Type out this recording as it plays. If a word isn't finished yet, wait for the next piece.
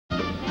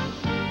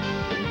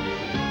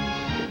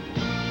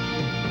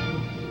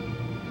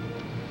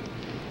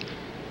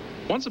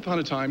Once upon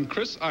a time,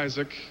 Chris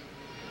Isaak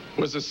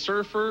was a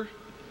surfer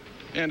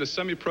and a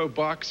semi-pro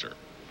boxer.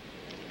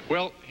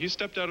 Well, he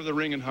stepped out of the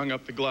ring and hung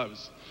up the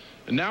gloves.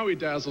 And now he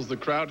dazzles the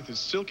crowd with his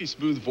silky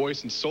smooth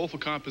voice and soulful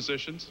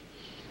compositions.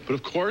 But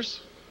of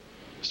course,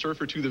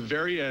 surfer to the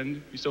very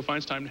end, he still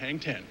finds time to hang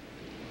 10.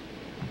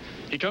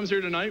 He comes here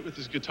tonight with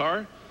his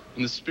guitar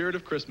in the spirit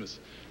of Christmas.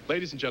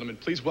 Ladies and gentlemen,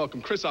 please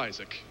welcome Chris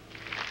Isaak.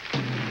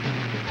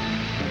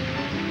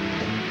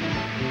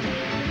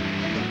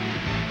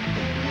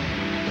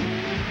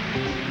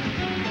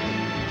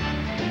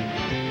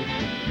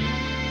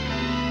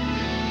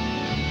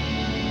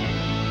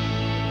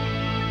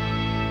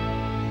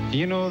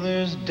 You know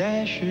there's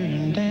Dasher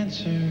and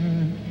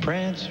Dancer,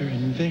 Prancer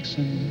and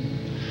Vixen,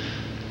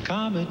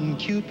 Comet and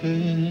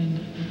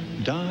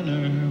Cupid,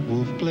 Donner,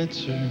 Wolf,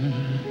 Blitzer.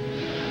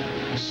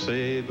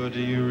 Say, but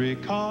do you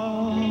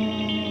recall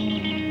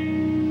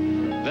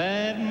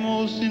that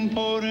most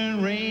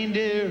important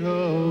reindeer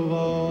of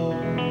all?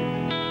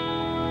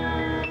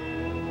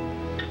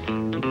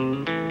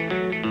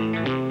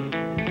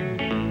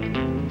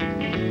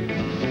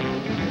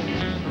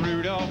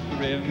 Rudolph the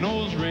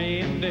red-nosed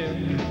reindeer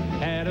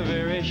had a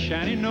very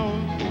shiny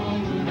nose,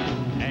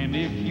 and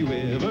if you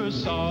ever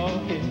saw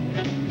it,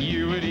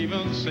 you would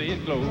even say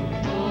it glowed.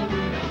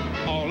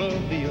 All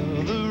of the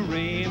other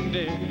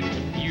reindeer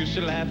used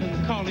to laugh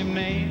and call him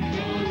names.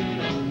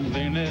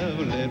 They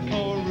never let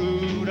poor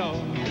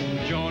Rudolph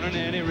join in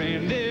any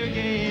reindeer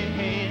game.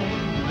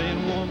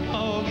 Then one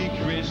foggy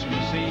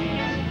Christmas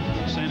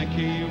Eve, Santa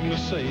came to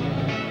say,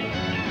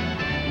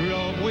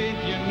 Rudolph, with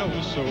your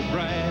nose so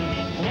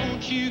bright,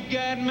 won't you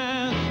guide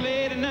my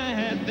sleigh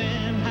tonight?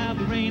 Then how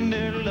the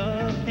reindeer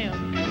loved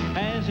him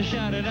as he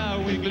shouted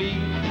out with glee,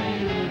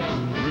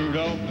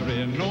 Rudolph the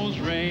red-nosed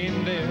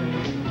reindeer,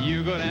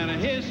 you go down in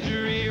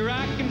history,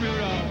 rockin'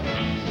 Rudolph.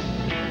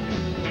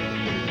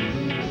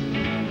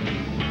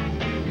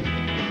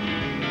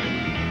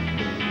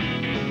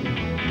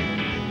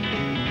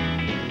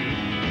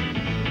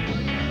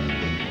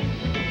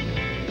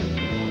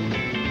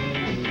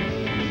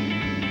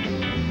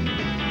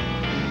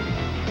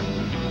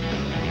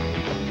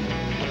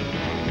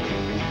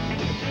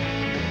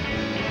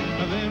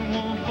 Then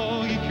one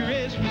foggy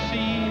Christmas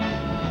Eve,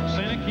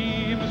 Santa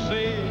came to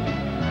say,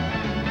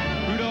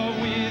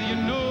 Rudolph, with your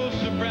nose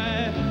so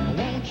bright,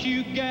 won't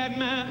you guide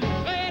my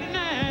sleigh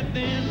tonight?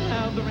 Then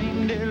how the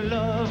reindeer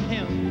loved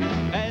him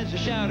as he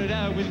shouted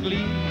out with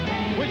glee,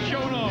 well,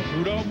 sure enough,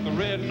 Rudolph the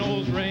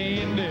red-nosed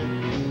reindeer,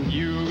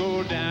 you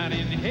go down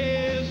in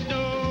hell.